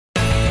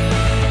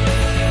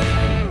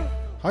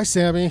Hi,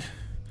 Sammy.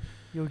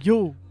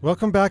 Yo.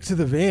 Welcome back to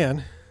the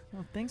van.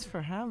 Well, thanks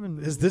for having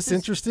me. Is this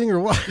interesting or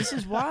what? This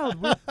is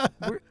wild.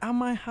 We're at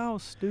my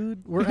house,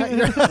 dude. We're at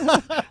your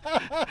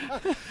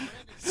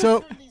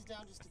So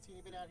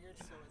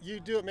you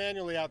do it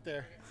manually out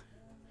there.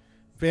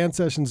 Van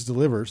Sessions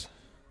delivers.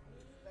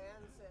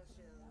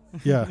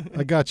 Yeah,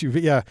 I got you.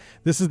 Yeah,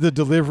 this is the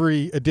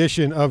delivery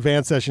edition of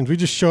Van Sessions. We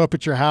just show up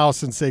at your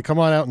house and say, "Come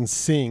on out and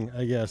sing."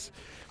 I guess.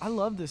 I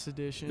love this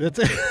edition. That's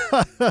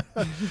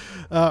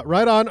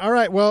right on. All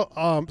right.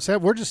 Well,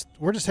 Sam, we're just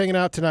hanging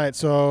out tonight.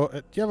 So,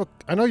 do you have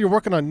I know you're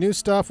working on new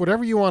stuff.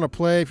 Whatever you want to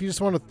play. If you just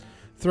want to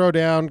throw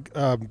down,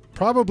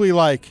 probably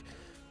like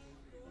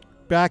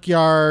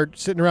backyard,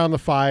 sitting around the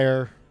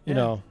fire. You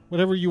know,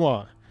 whatever you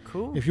want.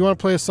 Cool. If you want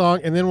to play a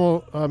song, and then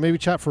we'll maybe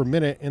chat for a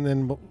minute, and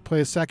then we'll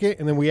play a second,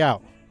 and then we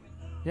out.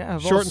 Yeah, I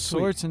have Short all and sweet.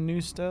 sorts of new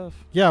stuff.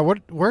 Yeah.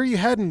 Where are you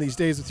heading these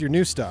days with your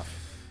new stuff?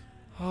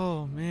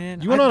 Oh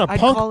man, You went on a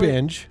punk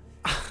binge.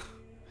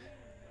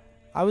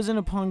 I was in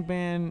a punk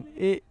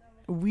band.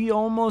 We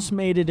almost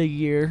made it a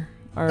year.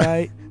 All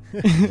right,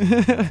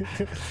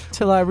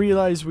 till I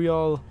realized we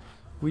all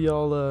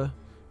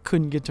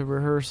couldn't get to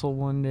rehearsal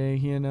one day.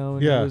 You know,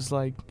 and it was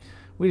like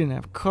we didn't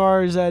have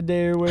cars that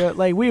day or whatever.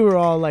 Like we were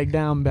all like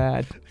down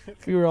bad.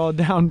 We were all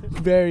down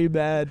very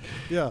bad.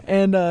 Yeah.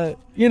 And the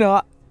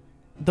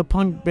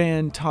punk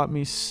band taught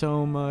me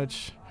so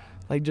much.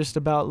 Like just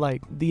about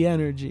like the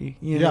energy,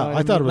 you know. Yeah,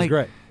 I thought it was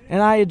great. And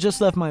I had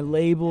just left my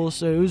label,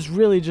 so it was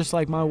really just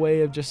like my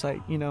way of just like,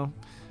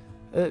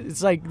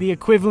 it's like the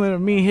equivalent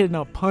of me hitting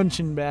a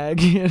punching bag.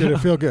 Did it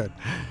feel good?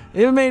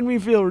 It made me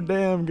feel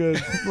damn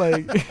good,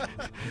 like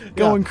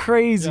going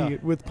crazy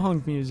with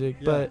punk music.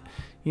 Yeah.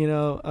 But we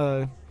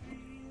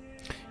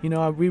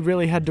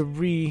really had to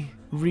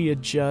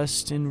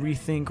readjust and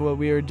rethink what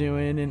we were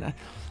doing. And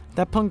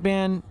that punk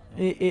band,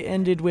 it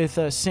ended with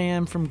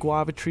Sam from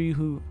Guava Tree,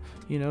 who.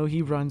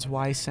 He runs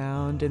Y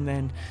Sound, and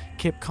then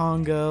Kip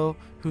Congo,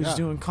 who's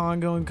doing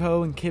Congo &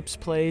 Co. in Kip's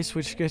place,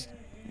 which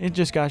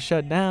just got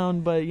shut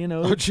down, but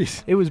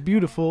it was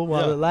beautiful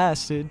while it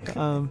lasted.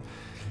 And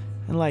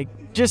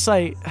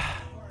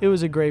it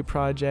was a great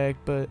project,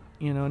 but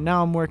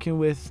now I'm working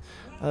with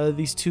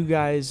these two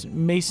guys,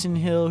 Mason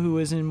Hill, who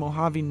was in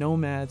Mojave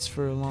Nomads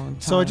for a long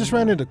time. So I just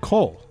ran into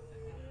Cole.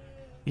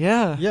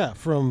 Yeah. Yeah,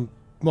 from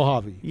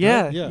Mojave.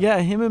 Yeah, right? yeah.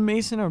 Him and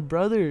Mason are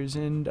brothers,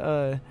 and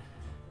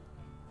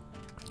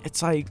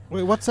it's like...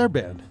 Wait, what's their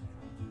band?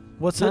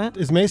 What's that?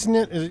 Is Mason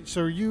in?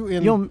 So are you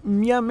in...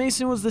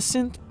 Mason was the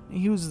synth.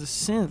 He was the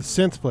synth. The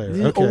synth player,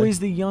 He's okay. always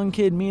the young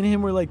kid. Me and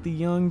him were like the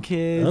young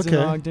kids in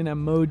Ogden at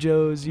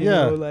Mojo's, you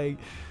know, like...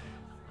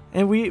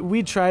 And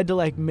we tried to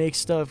like make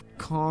stuff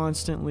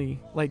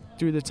constantly, like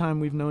through the time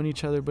we've known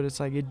each other, but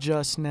it's like it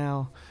just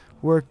now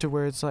worked to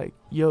where it's like,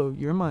 yo,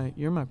 you're my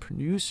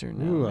producer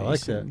now. Ooh, Mason, I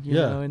like that. you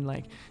know, and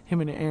like him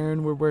and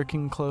Aaron were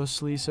working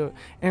closely. So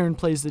Aaron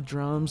plays the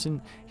drums, and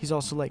he's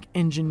also like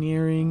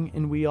engineering,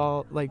 and we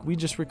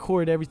just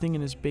record everything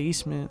in his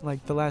basement.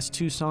 Like the last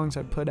 2 songs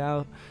I put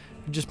out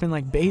have just been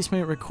like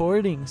basement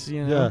recordings,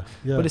 you know.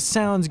 Yeah. But it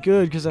sounds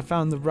good because I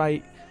found the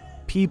right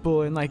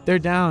people, and like they're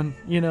down,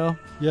 you know.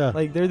 Yeah.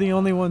 Like they're the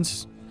only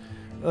ones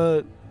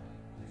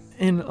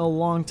in a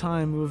long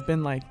time who have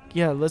been like,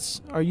 yeah,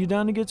 are you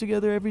down to get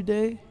together every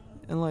day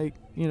and like,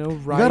 write,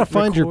 you gotta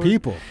find your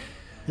people.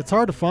 It's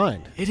hard to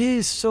find. It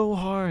is so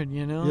hard,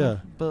 Yeah.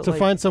 But to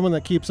find someone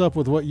that keeps up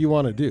with what you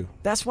want to do.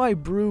 That's why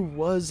Brue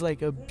was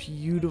like a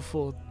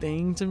beautiful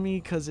thing to me,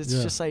 because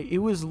it's just like, it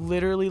was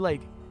literally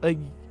like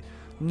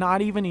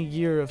not even a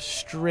year of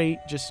straight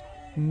just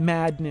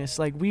madness.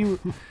 Like we were...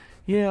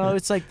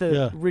 it's like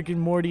the Rick and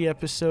Morty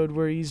episode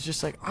where he's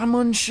just like, I'm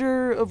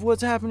unsure of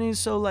what's happening.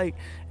 So like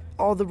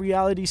all the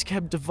realities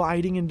kept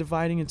dividing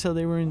until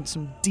they were in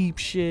some deep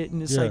shit.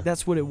 And it's like,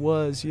 that's what it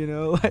was,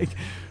 like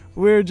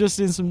we're just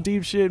in some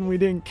deep shit and we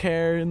didn't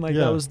care. And like,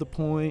 that was the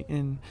point.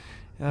 And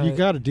you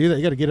got to do that.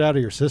 You got to get out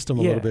of your system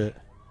a little bit.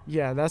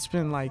 Yeah. That's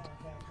been like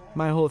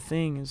my whole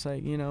thing is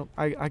like,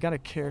 I got to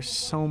care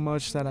so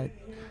much that I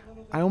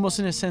almost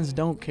in a sense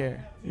don't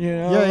care.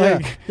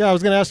 Yeah. I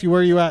was going to ask you where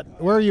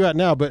are you at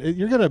now, but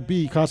you're going to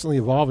be constantly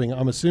evolving,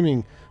 I'm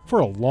assuming, for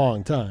a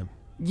long time.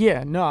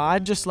 Yeah, no, I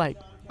just like,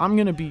 I'm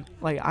going to be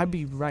like, I'd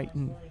be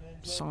writing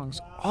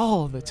songs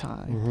all the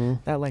time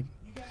that like,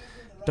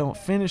 don't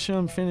finish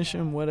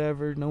them,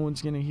 whatever. No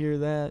one's going to hear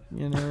that,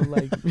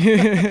 like.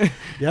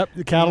 Yep,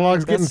 the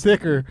catalog's getting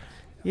thicker.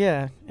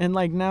 Yeah, and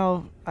like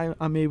now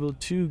I'm able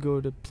to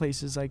go to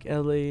places like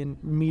LA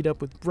and meet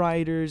up with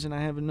writers, and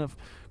I have enough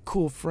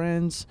cool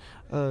friends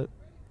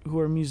who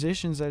are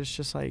musicians that it's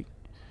just like,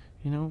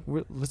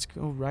 let's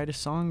go write a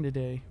song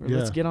today, or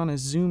let's get on a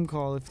Zoom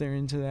call if they're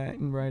into that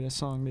and write a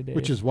song today.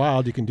 Which is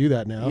wild. You can do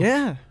that now.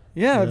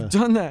 Yeah, I've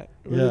done that.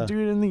 With a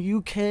dude in the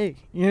UK.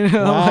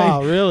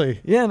 Wow, really?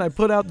 Yeah, and I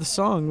put out the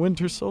song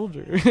Winter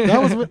Soldier.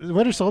 That was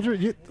Winter Soldier?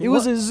 It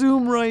was a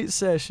Zoom write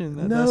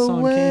session that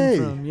song came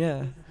from.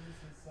 Yeah.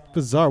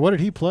 Bizarre. What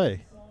did he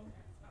play?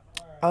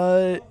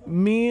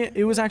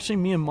 It was actually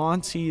me and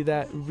Monty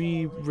that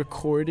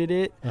re-recorded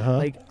it. Uh-huh.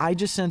 Like I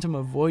just sent him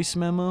a voice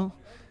memo,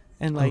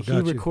 and like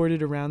got he you.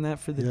 recorded around that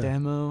for the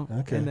demo.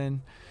 Okay. And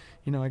then,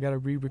 I got to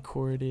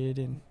re-record it,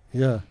 and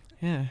Yeah.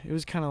 it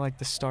was kind of like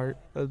the start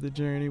of the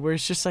journey where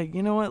it's just like,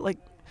 you know what, like,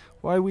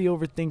 why are we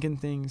overthinking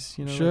things?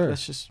 Sure. Like,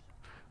 let's just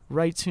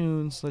write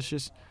tunes. Let's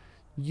just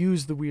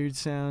use the weird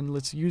sound.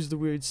 Let's use the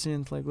weird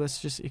synth. Like,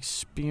 let's just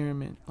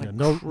experiment. Like,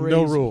 no crazy.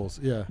 rules.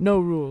 Yeah. No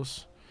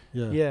rules.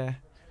 Yeah. Yeah.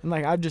 And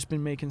like, I've just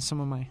been making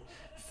some of my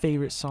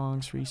favorite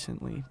songs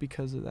recently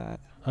because of that.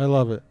 I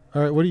love it.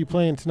 All right, what are you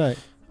playing tonight?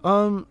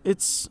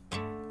 It's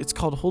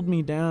called Hold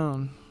Me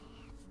Down.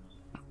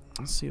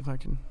 Let's see if I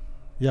can.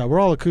 Yeah, we're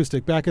all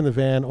acoustic. Back in the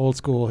van, old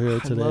school here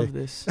today. I love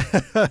this.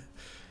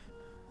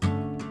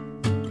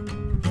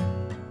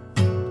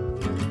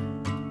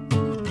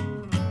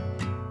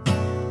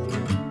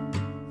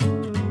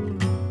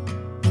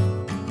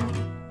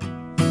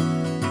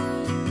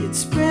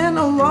 It's been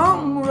a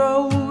long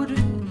road.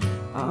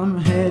 I'm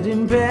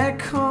heading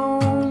back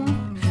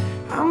home.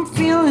 I'm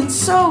feeling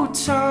so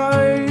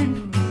tired.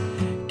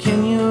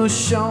 Can you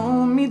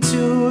show me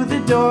to the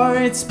door?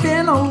 It's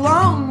been a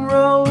long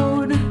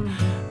road.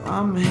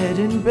 I'm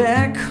heading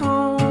back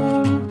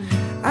home.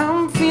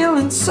 I'm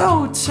feeling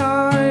so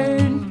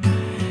tired.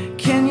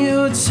 Can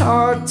you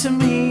talk to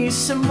me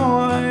some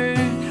more?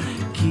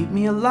 Keep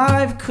me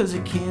alive, cause I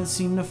can't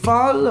seem to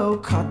follow.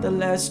 Caught the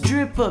last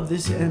drip of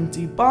this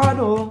empty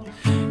bottle.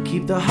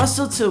 Keep the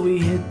hustle till we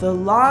hit the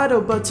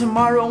lotto, but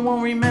tomorrow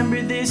won't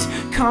remember this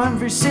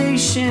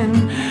conversation.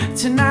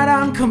 Tonight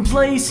I'm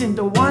complacent,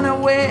 don't wanna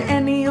wear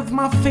any of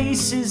my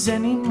faces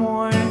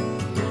anymore.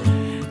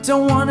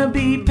 Don't wanna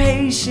be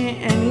patient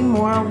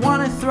anymore, I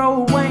wanna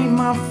throw away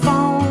my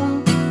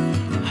phone.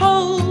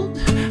 Hold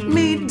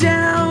me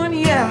down,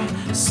 yeah.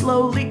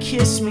 Slowly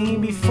kiss me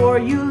before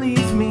you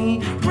leave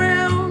me.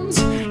 Round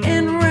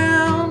and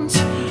round,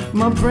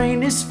 my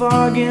brain is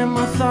fogging,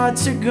 my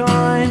thoughts are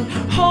gone.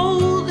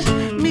 Hold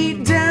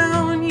me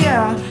down,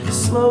 yeah.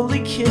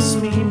 Slowly kiss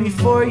me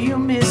before you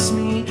miss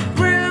me.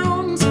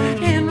 Round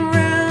and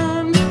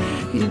round,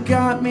 you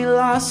got me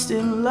lost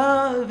in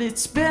love.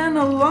 It's been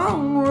a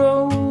long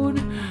road.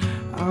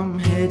 I'm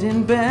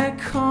heading back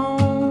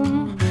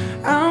home.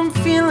 I'm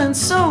feeling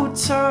so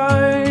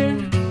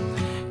tired.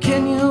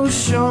 Can you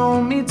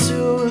show me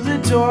to the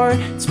door?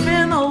 It's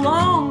been a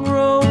long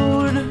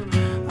road.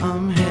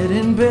 I'm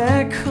heading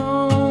back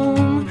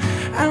home.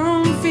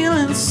 I'm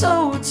feeling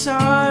so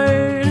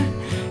tired.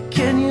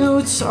 Can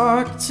you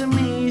talk to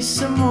me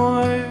some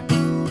more?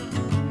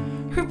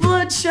 Her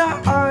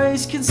bloodshot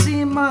eyes can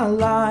see my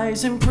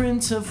lies and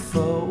print a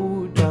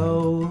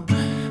photo.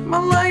 My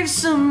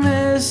life's a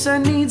mess, I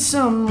need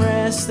some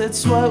rest.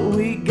 That's what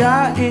we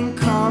got in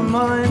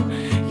common.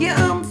 Yeah,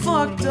 I'm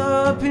fucked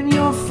up and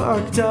you're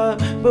fucked up,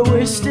 but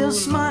we're still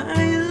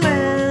smiling.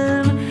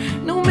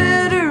 No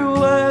matter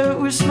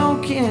what, we're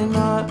smoking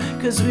up,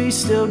 cause we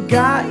still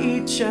got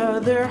each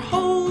other.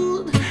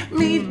 Hold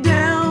me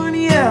down,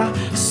 yeah.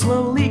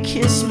 Slowly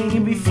kiss me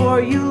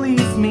before you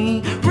leave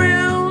me.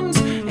 Round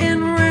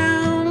and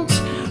round,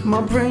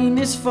 my brain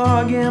is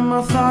fogging,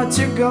 my thoughts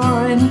are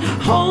gone.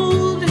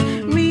 Hold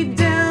me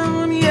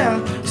down,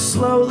 yeah.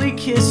 Slowly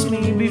kiss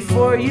me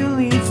before you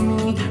leave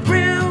me.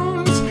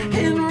 Round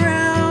and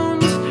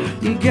round,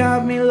 you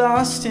got me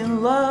lost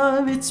in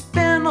love. It's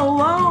been a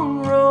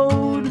long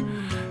road.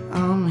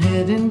 I'm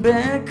heading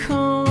back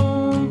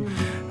home.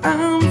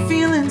 I'm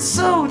feeling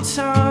so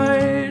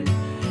tired.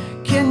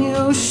 Can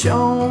you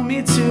show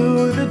me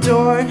to the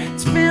door?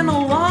 It's been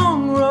a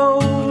long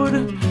road.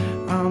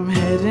 I'm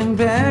heading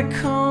back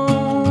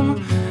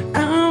home.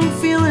 I'm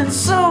feeling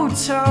so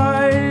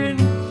tired.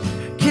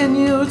 Can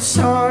you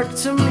talk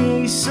to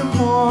me some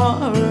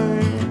more?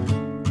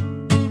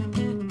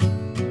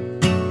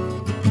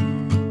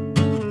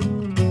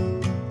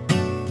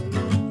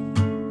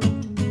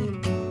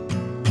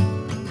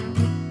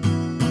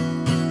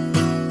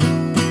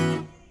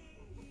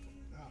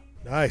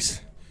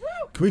 Nice.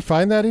 Can we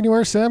find that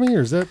anywhere, Sammy,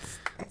 or is that?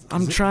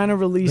 I'm trying to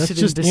release it in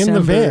just December. in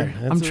the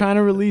van. I'm trying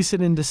to release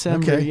it in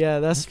December. Okay. Yeah,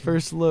 that's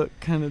first look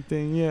kind of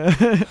thing. Yeah.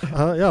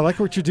 Yeah, I like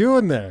what you're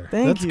doing there.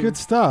 That's you. good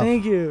stuff.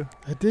 Thank you.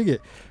 I dig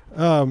it.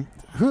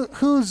 Who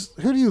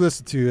do you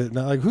listen to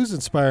now? Like, who's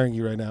inspiring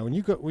you right now?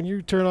 When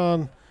you turn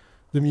on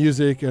the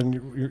music and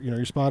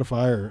your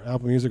Spotify or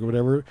Apple Music or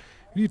whatever, who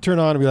do you turn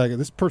on and be like,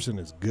 this person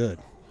is good?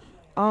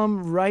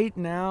 Right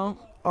now,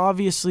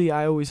 obviously,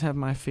 I always have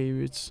my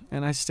favorites,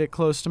 and I stick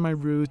close to my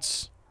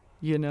roots.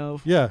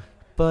 Yeah.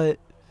 But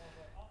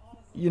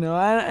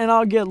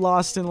I'll get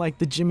lost in like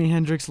the Jimi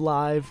Hendrix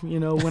live.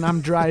 When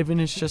I'm driving,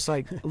 it's just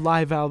like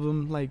live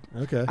album. Like,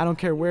 Okay. I don't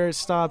care where it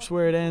stops,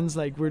 where it ends.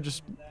 Like, we're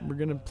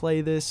gonna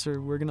play this or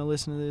we're gonna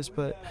listen to this.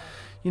 But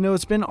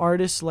it's been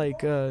artists like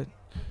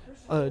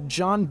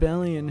John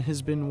Bellion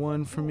has been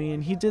one for me,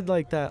 and he did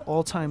like that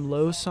All Time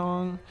Low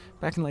song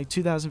back in like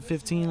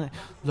 2015, like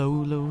low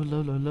low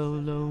low low low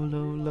low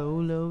low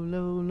low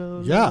low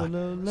low. Yeah.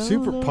 low,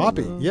 Super low,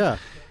 poppy. low. Yeah.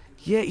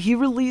 Yeah, he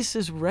released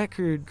this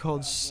record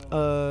called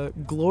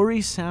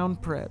Glory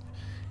Sound Prep,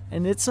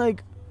 and it's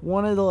like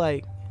one of the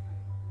like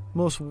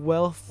most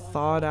well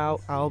thought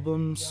out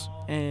albums,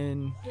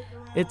 and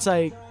It's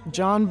like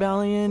John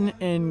Bellion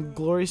and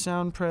Glory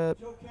Sound Prep,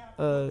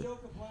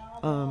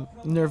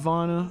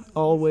 Nirvana,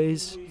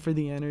 Always for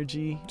the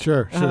energy.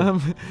 Sure.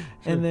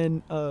 And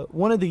then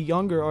one of the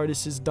younger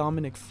artists is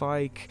Dominic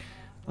Fike.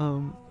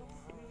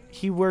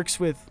 He works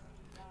with,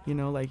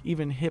 like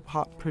even hip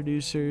hop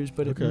producers,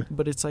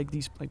 but it's like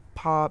these like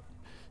pop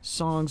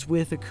songs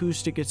with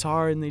acoustic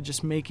guitar, and they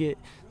just make it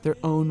their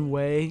own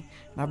way.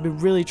 And I've been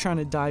really trying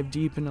to dive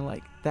deep into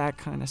like that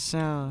kind of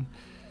sound.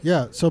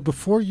 Yeah. So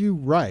before you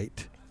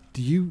write,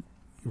 do you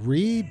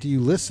read? Do you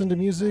listen to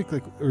music?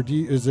 Like, or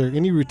is there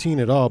any routine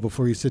at all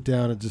before you sit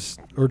down and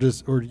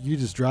or you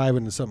just drive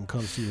and something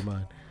comes to your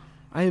mind?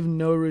 I have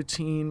no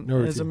routine.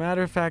 As a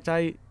matter of fact,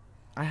 I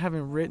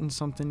haven't written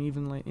something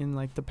even like in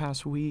like the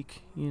past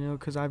week,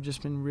 because I've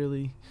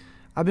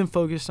been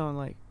focused on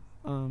like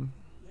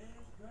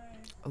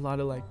a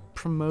lot of like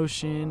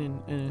promotion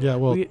and yeah.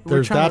 Well,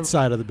 there's that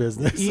side of the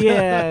business.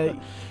 Yeah,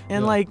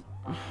 and like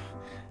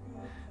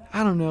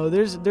I don't know.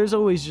 There's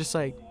always just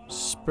like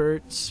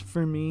spurts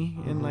for me,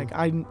 and like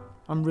I'm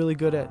really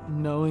good at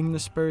knowing the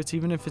spurts,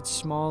 even if it's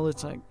small.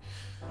 It's like,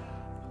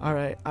 all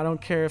right, I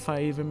don't care if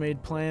I even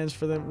made plans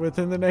for them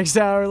within the next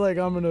hour. Like,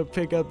 I'm gonna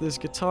pick up this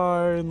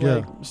guitar and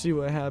like see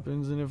what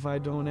happens, and if I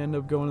don't end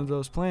up going to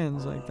those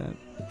plans like that.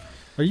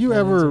 Are you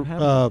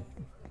ever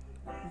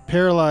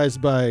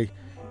paralyzed by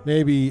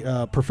maybe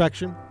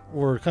perfection,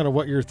 or kind of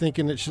what you're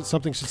thinking that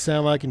something should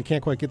sound like, and you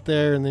can't quite get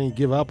there, and then you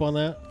give up on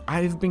that?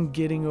 I've been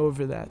getting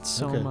over that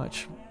so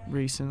much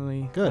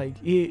recently. Good. Like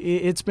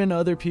it's been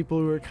other people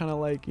who are kind of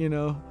like,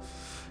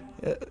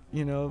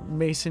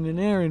 Mason and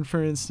Aaron,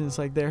 for instance,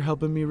 like they're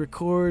helping me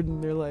record,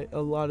 and they're like, a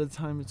lot of the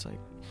time it's like,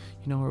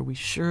 are we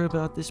sure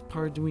about this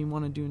part? Do we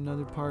want to do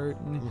another part?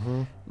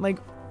 And like,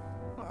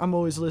 I'm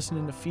always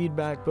listening to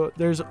feedback, but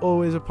there's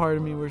always a part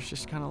of me where it's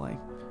just kind of like,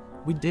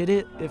 we did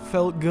it. It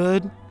felt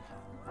good.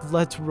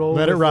 Let's roll.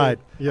 Let it ride.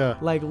 Yeah.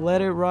 Like,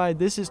 let it ride.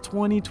 This is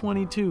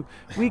 2022.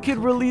 We could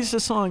release a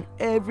song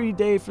every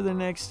day for the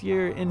next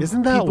year, and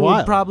isn't that people wild?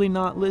 Would probably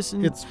not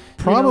listen. It's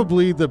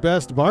probably the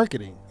best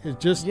marketing. It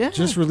just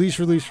release,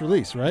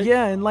 right?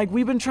 Yeah, and like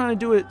we've been trying to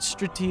do it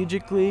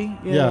strategically,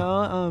 you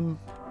know,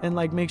 and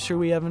like make sure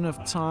we have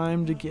enough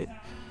time to get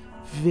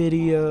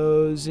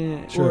videos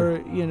and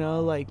or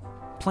like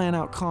plan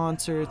out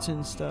concerts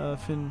and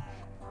stuff,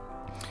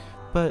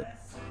 but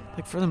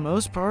like for the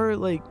most part,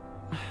 like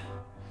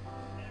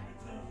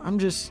I'm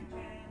just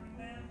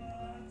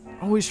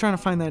always trying to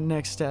find that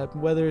next step,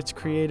 whether it's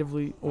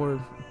creatively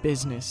or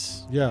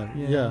business. Yeah.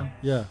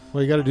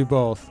 Well, you got to do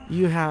both.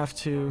 You have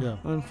to. Yeah.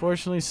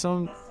 Unfortunately,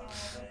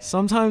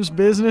 sometimes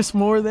business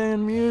more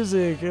than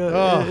music.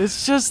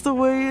 It's just the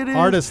way it is.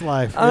 Artist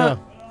life. Yeah.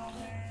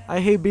 I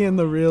hate being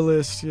the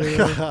realist. All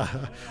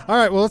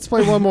right. Well, let's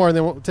play one more, and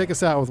then we'll take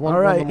us out with one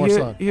more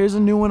song. Here's a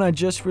new one I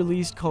just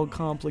released called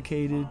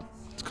 "Complicated."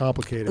 It's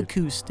complicated.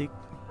 Acoustic.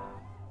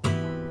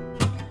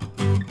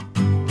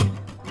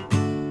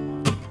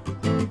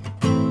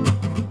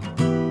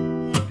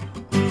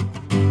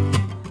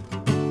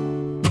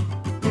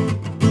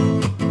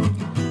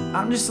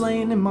 I'm just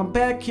laying in my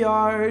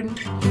backyard,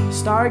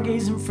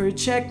 stargazing for a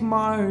check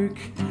mark.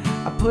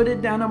 I put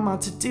it down on my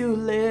to-do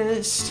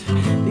list.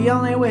 The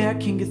only way I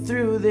can get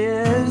through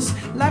this.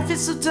 Life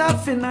is so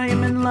tough and I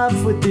am in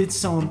love with it,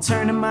 so I'm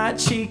turning my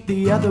cheek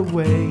the other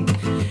way.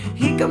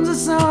 Here comes the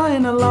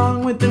sun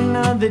along with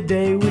another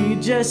day. Will you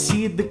just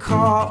heed the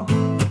call?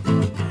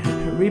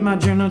 Read my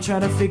journal, try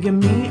to figure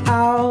me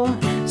out.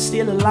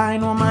 Steal a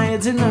line while my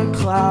head's in a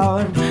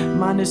cloud.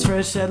 Mind is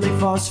fresh, sadly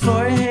falls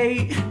for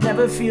hate.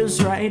 Never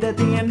feels right at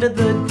the end of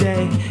the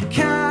day.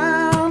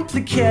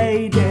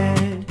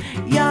 Complicated,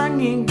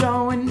 young and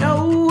going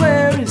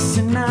nowhere. It's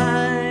an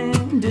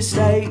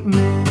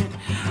understatement.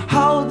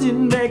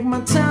 Holding back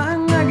my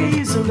tongue, I could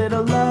use a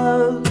little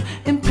love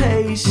and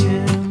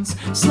patience.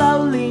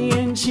 Slowly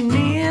inching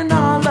in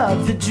all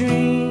of the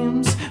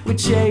dreams we're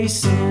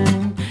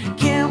chasing.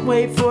 Can't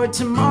wait for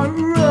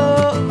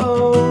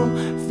tomorrow.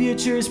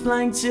 Future is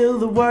blank till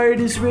the word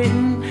is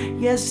written.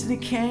 Yesterday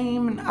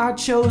came and I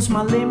chose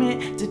my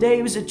limit.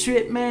 Today was a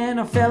trip, man,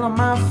 I fell on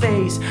my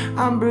face.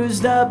 I'm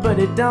bruised up, but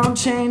it don't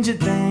change a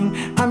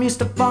thing. I'm used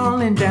to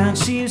falling down,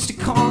 she used to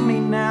call me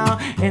now,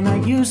 and I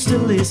used to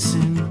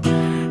listen.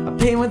 I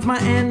paint with my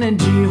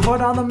energy,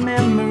 hoard all the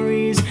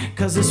memories,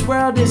 cause this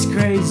world is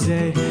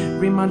crazy.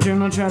 Read my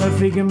journal, try to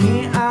figure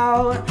me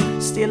out.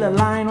 Steal a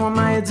line while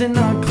my head's in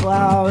a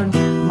cloud.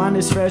 Mind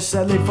is fresh,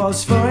 sadly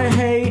falls for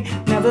hate.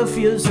 Never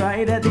feels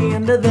right at the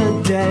end of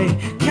the day.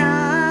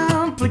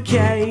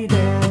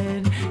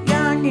 Complicated,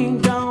 young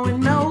and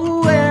going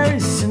nowhere.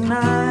 It's an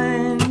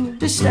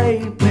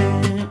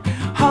understatement.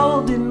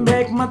 Holding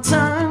back my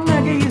tongue,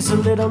 I could use a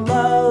little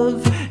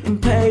love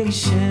and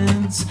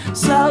patience.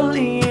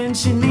 Slowly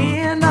inching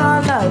in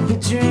all of the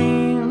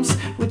dreams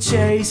we're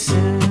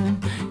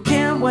chasing.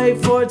 Can't wait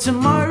for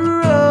tomorrow.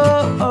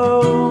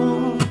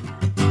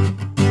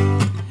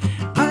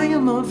 I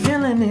am a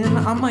villain and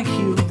I'm a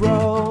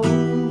hero.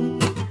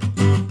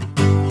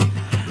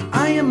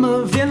 I am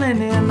a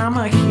villain and I'm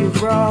a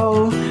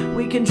hero.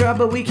 We can draw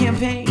but we can't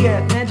paint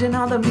yet. Imagine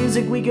all the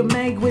music we could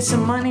make with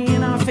some money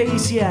in our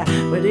face, yeah.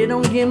 But it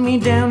don't get me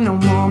down no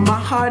more. My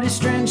heart is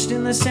drenched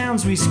in the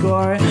sounds we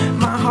score.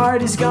 My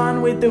heart is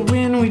gone with the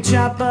wind, we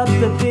chop up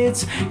the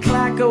bits.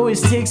 Clock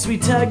always ticks, we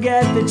tug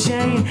at the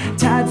chain.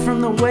 Tied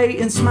from the weight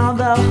and smile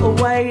the whole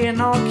way.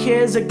 And all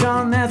cares are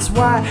gone, that's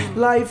why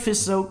life is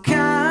so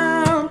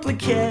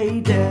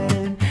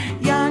complicated.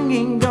 Young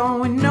and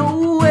going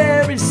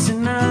nowhere is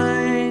an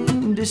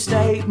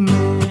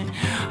understatement.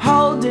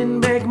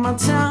 Holding back my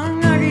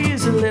tongue, I could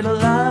use a little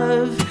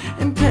love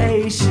and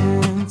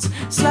patience.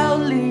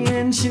 Slowly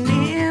inching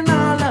in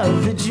all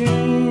of the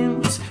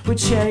dreams we're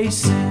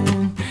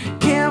chasing.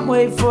 Can't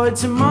wait for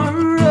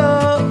tomorrow.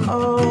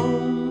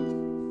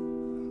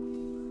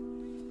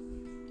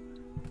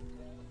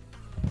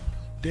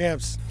 Damn,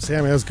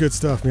 Sammy, that was good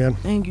stuff, man.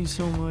 Thank you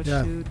so much,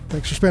 dude.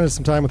 Thanks for spending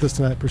some time with us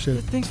tonight. Appreciate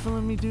it. Thanks for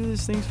letting me do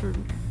this. Thanks for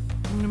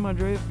coming to my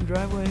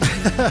driveway.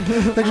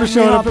 Thanks for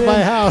showing up at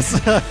my house.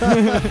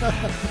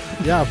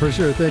 Yeah, for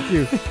sure. Thank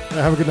you.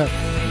 Have a good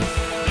night.